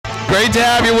Great to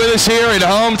have you with us here at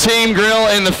Home Team Grill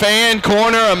in the Fan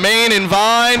Corner of Main and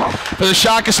Vine for the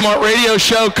Shaka Smart Radio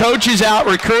Show. Coaches out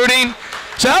recruiting.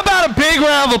 So how about a big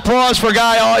round of applause for a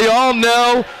guy you all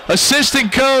know,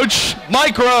 assistant coach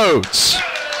Mike Rhoades.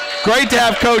 Great to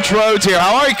have Coach Rhoades here.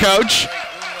 How are you, Coach?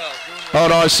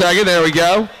 Hold on a second. There we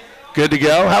go. Good to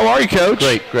go. How are you, Coach?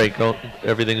 Great.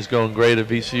 Everything's going great at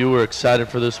VCU. We're excited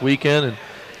for this weekend, and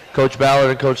Coach Ballard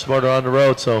and Coach Smart are on the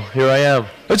road, so here I am.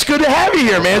 It's good to have you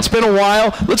here, man. It's been a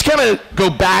while. Let's kind of go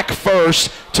back first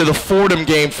to the Fordham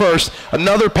game first.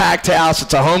 Another packed house.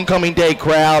 It's a homecoming day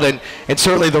crowd, and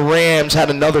certainly the Rams had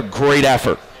another great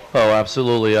effort. Oh,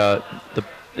 absolutely.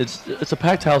 It's a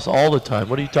packed house all the time.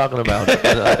 What are you talking about?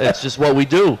 It's just what we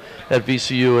do at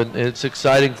VCU, and it's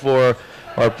exciting for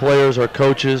our players, our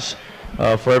coaches,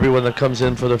 for everyone that comes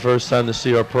in for the first time to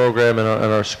see our program and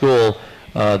our school.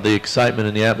 The excitement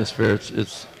and the atmosphere,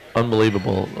 it's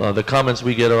unbelievable. The comments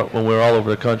we get when we're all over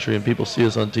the country and people see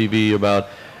us on TV about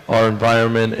our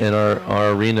environment and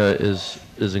our arena is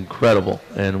incredible,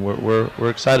 and we're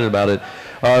excited about it.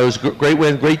 It was a great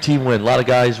win, great team win. A lot of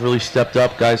guys really stepped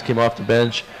up. Guys came off the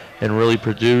bench and really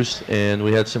produced, and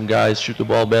we had some guys shoot the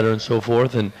ball better and so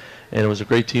forth, and it was a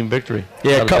great team victory.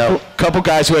 Yeah, a couple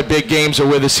guys who had big games are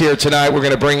with us here tonight. We're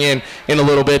going to bring in a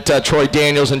little bit Troy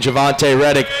Daniels and Javante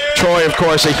Reddick. Troy, of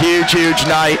course, a huge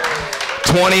night,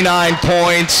 29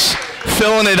 points,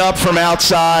 filling it up from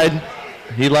outside.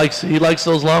 He likes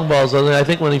those long balls. I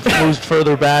think when he moves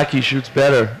further back, he shoots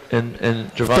better. And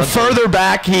Javante, the further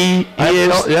back he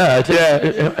is.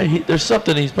 There's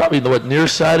something. He's probably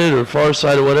nearsighted or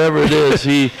farsighted, whatever it is.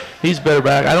 He's better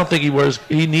back. I don't think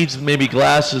he needs maybe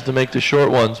glasses to make the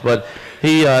short ones, but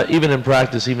he even in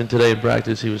practice, even today in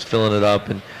practice, he was filling it up.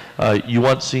 And you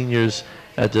want seniors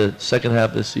at the second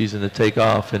half of the season to take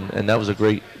off, and that was a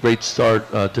great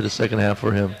start to the second half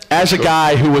for him. As a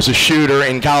guy who was a shooter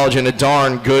in college and a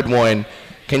darn good one,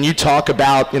 can you talk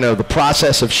about the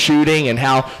process of shooting and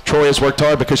how Troy has worked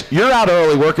hard? Because you're out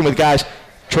early working with guys.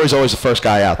 Troy's always the first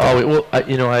guy out there. Oh, well,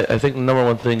 I think the number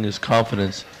one thing is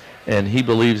confidence, and he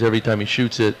believes every time he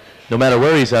shoots it, no matter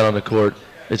where he's at on the court,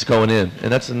 it's going in.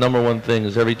 And that's the number one thing,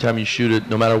 is every time you shoot it,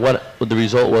 no matter what the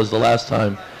result was the last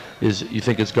time, is you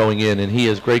think it's going in, and he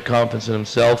has great confidence in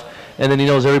himself, and then he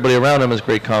knows everybody around him has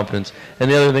great confidence.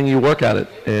 And the other thing, you work at it,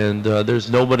 and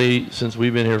there's nobody, since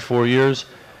we've been here 4 years,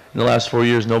 in the last 4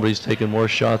 years, nobody's taken more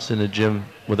shots in the gym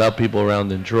without people around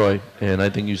than Troy, and I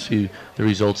think you see the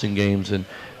results in games, and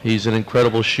he's an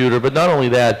incredible shooter. But not only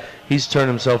that, he's turned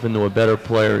himself into a better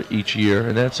player each year,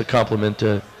 and that's a compliment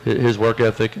to his work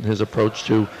ethic and his approach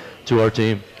to our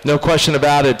team. No question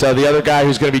about it. The other guy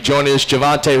who's going to be joining us,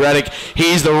 Javante Reddick.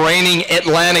 He's the reigning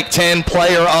Atlantic 10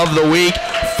 Player of the Week.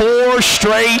 4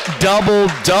 straight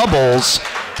double-doubles.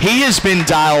 He has been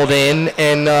dialed in.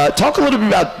 And talk a little bit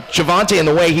about Javante and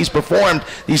the way he's performed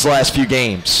these last few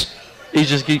games. He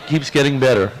just keeps getting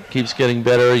better. He's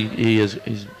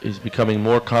becoming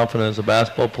more confident as a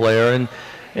basketball player.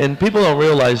 And people don't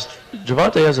realize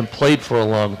Javante hasn't played for a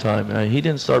long time. He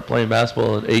didn't start playing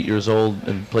basketball at 8 years old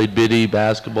and played biddy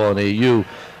basketball in AU.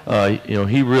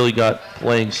 He really got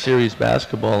playing serious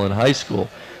basketball in high school.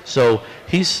 So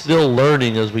he's still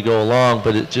learning as we go along,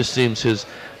 but it just seems his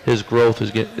growth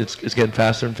is getting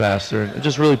faster and faster. And I'm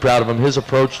just really proud of him. His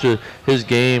approach to his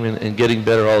game and getting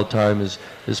better all the time is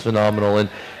phenomenal. And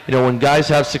when guys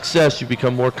have success, you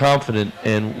become more confident.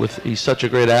 And he's such a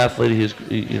great athlete.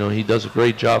 He does a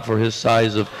great job for his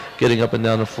size of getting up and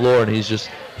down the floor. And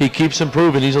he keeps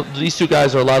improving. These two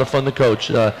guys are a lot of fun to coach.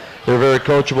 They're very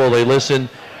coachable. They listen.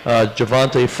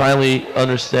 Javante finally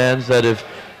understands that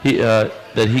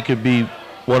that he could be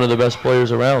one of the best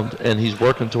players around, and he's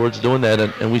working towards doing that,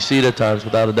 and we see it at times,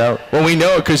 without a doubt. Well, we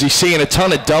know it because he's seeing a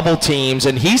ton of double teams,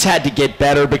 and he's had to get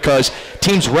better because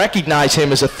teams recognize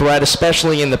him as a threat,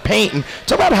 especially in the paint. And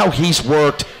talk about how he's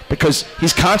worked, because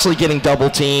he's constantly getting double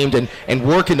teamed and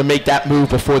working to make that move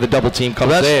before the double team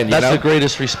comes in. That's the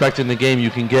greatest respect in the game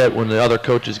you can get when the other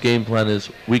coach's game plan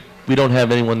is we don't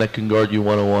have anyone that can guard you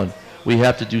one-on-one. We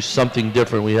have to do something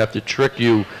different. We have to trick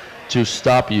you to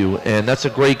stop you, and that's a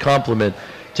great compliment.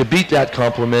 To beat that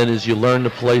compliment is you learn to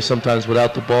play sometimes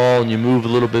without the ball, and you move a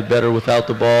little bit better without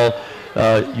the ball.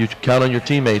 You count on your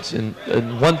teammates. And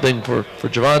one thing for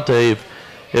Javante,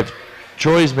 if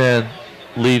Troy's man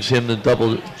leaves him to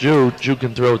double Jude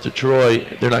can throw it to Troy,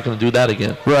 they're not going to do that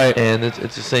again. Right. And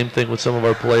it's the same thing with some of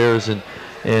our players. And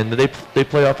and they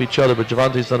play off each other. But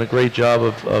Javante's done a great job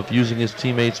of using his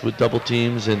teammates with double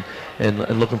teams and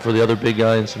looking for the other big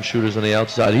guy and some shooters on the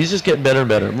outside. He's just getting better and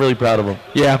better. I'm really proud of him.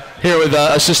 Yeah, here with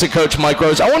assistant coach Mike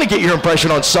Rhoades. I want to get your impression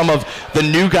on some of the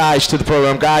new guys to the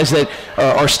program, guys that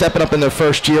are stepping up in their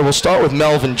first year. We'll start with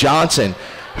Melvin Johnson,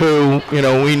 who,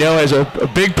 we know has a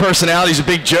big personality. He's a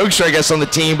big jokester, I guess, on the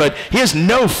team, but he has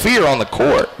no fear on the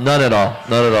court. None at all.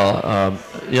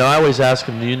 I always ask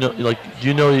him, do you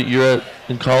know that you're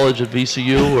in college at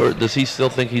VCU, or does he still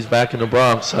think he's back in the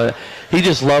Bronx? He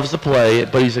just loves to play,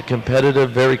 but he's a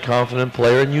competitive, very confident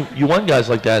player, and you want guys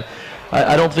like that.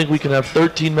 I don't think we can have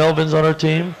 13 Melvins on our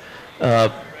team,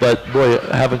 but boy,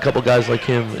 having a couple guys like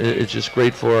him, it's just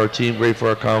great for our team, great for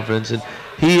our confidence, and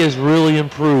he has really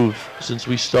improved since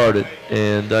we started.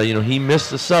 And he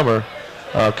missed the summer,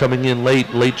 coming in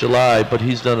late July, but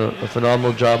he's done a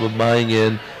phenomenal job of buying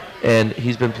in. And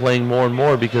he's been playing more and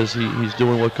more because he's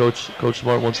doing what Coach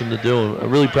Smart wants him to do. And I'm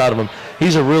really proud of him.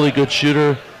 He's a really good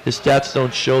shooter. His stats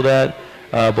don't show that.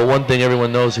 But one thing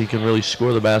everyone knows, he can really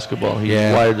score the basketball. He's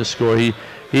wired to score. He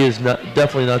is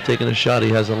definitely not taking a shot he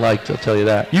hasn't liked, I'll tell you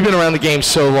that. You've been around the game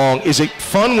so long. Is it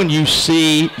fun when you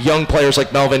see young players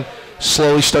like Melvin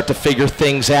slowly start to figure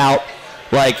things out?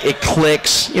 Like it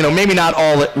clicks, maybe not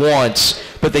all at once,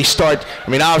 but they start.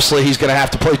 Obviously he's going to have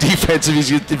to play defense if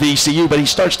he's at the VCU, but he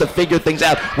starts to figure things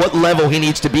out, what level he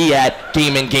needs to be at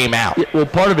game in, game out. Yeah, well,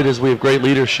 part of it is we have great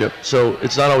leadership. So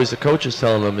it's not always the coaches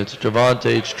telling them. It's Javante,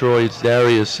 it's Troy, it's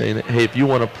Darius saying, hey, if you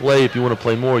want to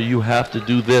play more, you have to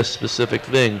do this specific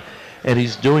thing. And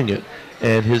he's doing it.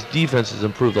 And his defense has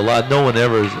improved a lot. No one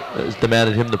ever has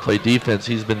demanded him to play defense.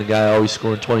 He's been the guy always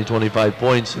scoring 20, 25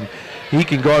 points. And he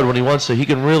can guard when he wants to. He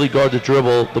can really guard the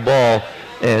dribble, the ball,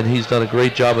 and he's done a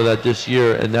great job of that this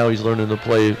year. And now he's learning to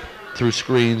play through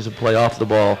screens and play off the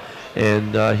ball.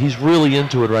 And he's really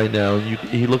into it right now.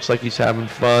 He looks like he's having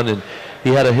fun. And he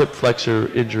had a hip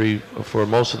flexor injury for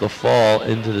most of the fall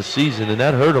into the season, and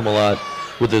that hurt him a lot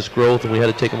with his growth. And we had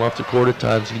to take him off the court at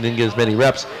times. He didn't get as many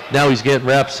reps. Now he's getting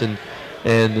reps, and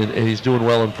he's doing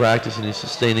well in practice, and he's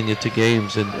sustaining it to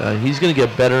games. And he's going to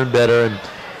get better and better. And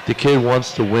the kid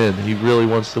wants to win. He really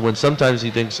wants to win. Sometimes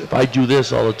he thinks, if I do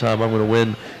this all the time, I'm going to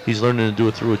win. He's learning to do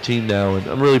it through a team now, and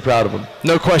I'm really proud of him.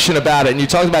 No question about it. And you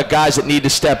talked about guys that need to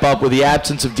step up. With the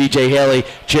absence of DJ Haley,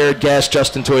 Jared Guest,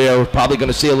 Justin Toyo, we're probably going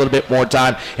to see a little bit more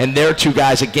time. And they're two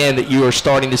guys, again, that you are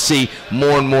starting to see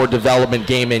more and more development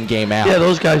game in, game out. Yeah,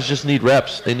 those guys just need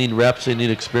reps. They need reps. They need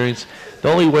experience. The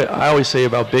only way I always say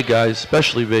about big guys,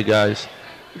 especially big guys,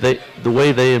 the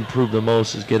way they improve the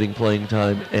most is getting playing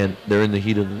time, and they're in the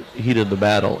heat of the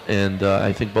battle. And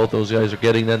I think both those guys are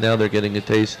getting that now. They're getting a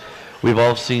taste. We've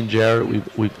all seen Jarrett.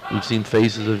 We've seen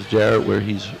phases of Jarrett where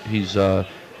he's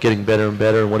getting better and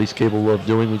better, and what he's capable of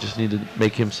doing. We just need to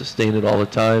make him sustain it all the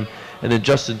time. And then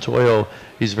Justin Toyo,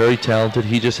 he's very talented.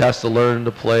 He just has to learn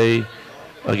to play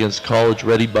against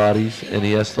college-ready bodies, and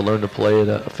he has to learn to play at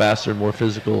a faster, more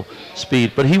physical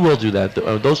speed. But he will do that.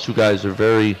 Those two guys are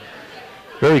very,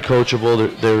 very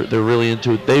coachable. They're really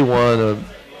into it. They want to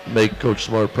make Coach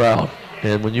Smart proud.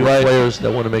 And when you have players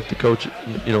that want to make the coach,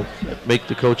 make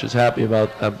the coaches happy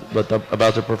about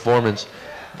their performance,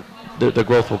 the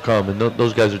growth will come. And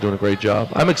those guys are doing a great job.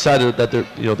 I'm excited that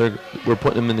we're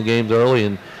putting them in the games early,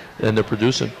 and they're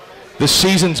producing. The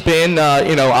season's been,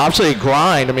 obviously a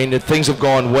grind. Things have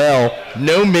gone well.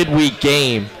 No midweek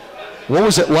game. What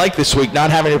was it like this week, not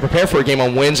having to prepare for a game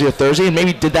on Wednesday or Thursday? And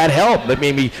maybe did that help? That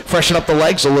maybe freshen up the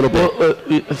legs a little bit. Well,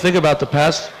 think about the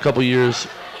past couple years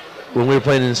when we were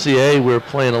playing in the CAA. We were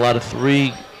playing a lot of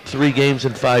three games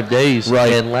in 5 days.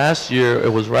 Right. And last year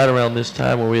it was right around this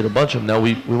time where we had a bunch of them. Now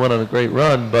we went on a great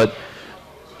run, but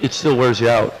it still wears you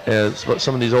out. As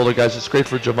some of these older guys, it's great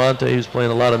for Javante, who's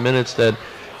playing a lot of minutes that.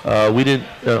 We did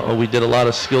a lot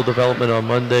of skill development on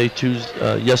Monday.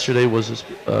 Tuesday was a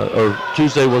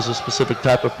specific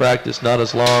type of practice, not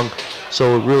as long.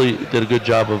 So it really did a good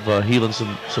job of healing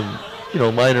some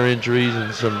minor injuries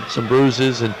and some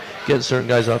bruises and getting certain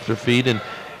guys off their feet. And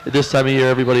at this time of year,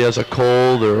 everybody has a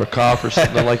cold or a cough or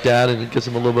something like that, and it gets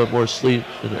them a little bit more sleep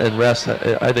and rest.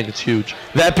 I think it's huge.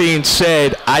 That being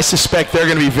said, I suspect they're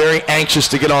going to be very anxious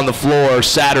to get on the floor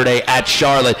Saturday at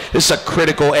Charlotte. This is a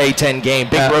critical A-10 game,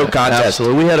 big road contest.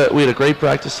 Absolutely. We had a great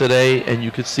practice today, and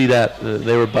you could see that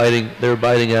they were biting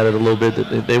at it a little bit.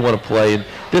 That they want to play. And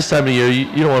this time of year,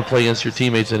 you don't want to play against your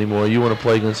teammates anymore. You want to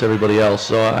play against everybody else.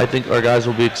 So I think our guys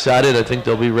will be excited. I think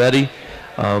they'll be ready.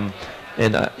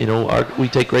 And we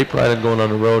take great pride in going on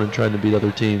the road and trying to beat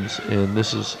other teams, and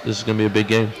this is going to be a big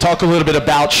game. Talk a little bit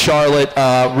about Charlotte.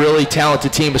 Really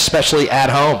talented team, especially at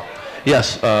home.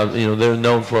 Yes, they're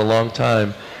known for a long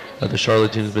time, The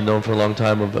Charlotte team has been known for a long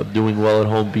time of doing well at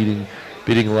home, beating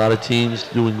a lot of teams,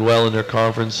 doing well in their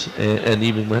conference, and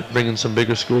even bringing some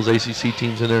bigger schools, ACC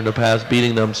teams in there in the past,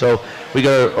 beating them. So we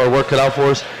got our work cut out for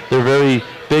us. They're very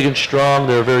big and strong.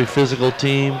 They're a very physical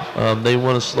team. They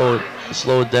want to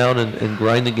slow it down and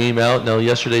grind the game out. Now,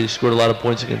 yesterday they scored a lot of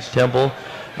points against Temple,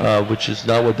 which is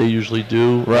not what they usually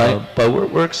do. Right. But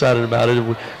we're excited about it.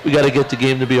 We got to get the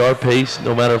game to be our pace,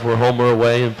 no matter if we're home or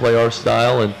away, and play our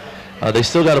style. And they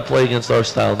still got to play against our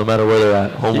style, no matter where they're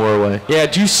at, home or away. Yeah.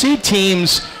 Do you see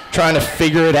teams trying to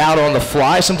figure it out on the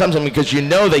fly sometimes? I mean, because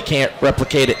they can't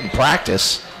replicate it in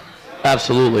practice.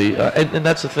 Absolutely, and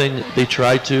that's the thing. They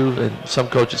try to, and some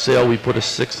coaches say, "Oh, we put a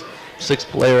six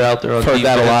player out there on defense." Heard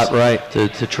that a lot, right?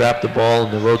 To trap the ball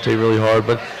and to rotate really hard,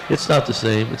 but it's not the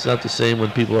same. It's not the same when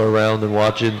people are around and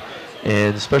watching,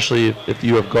 and especially if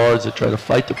you have guards that try to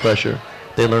fight the pressure,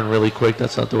 they learn really quick.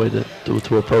 That's not the way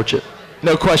to approach it.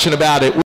 No question about it.